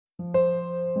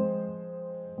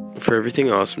For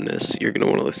everything awesomeness, you're going to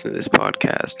want to listen to this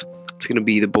podcast. It's going to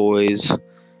be the boys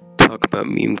talk about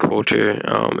meme culture,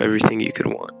 everything you could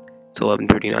want. It's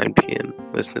 11:39 p.m.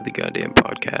 Listen to the goddamn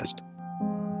podcast.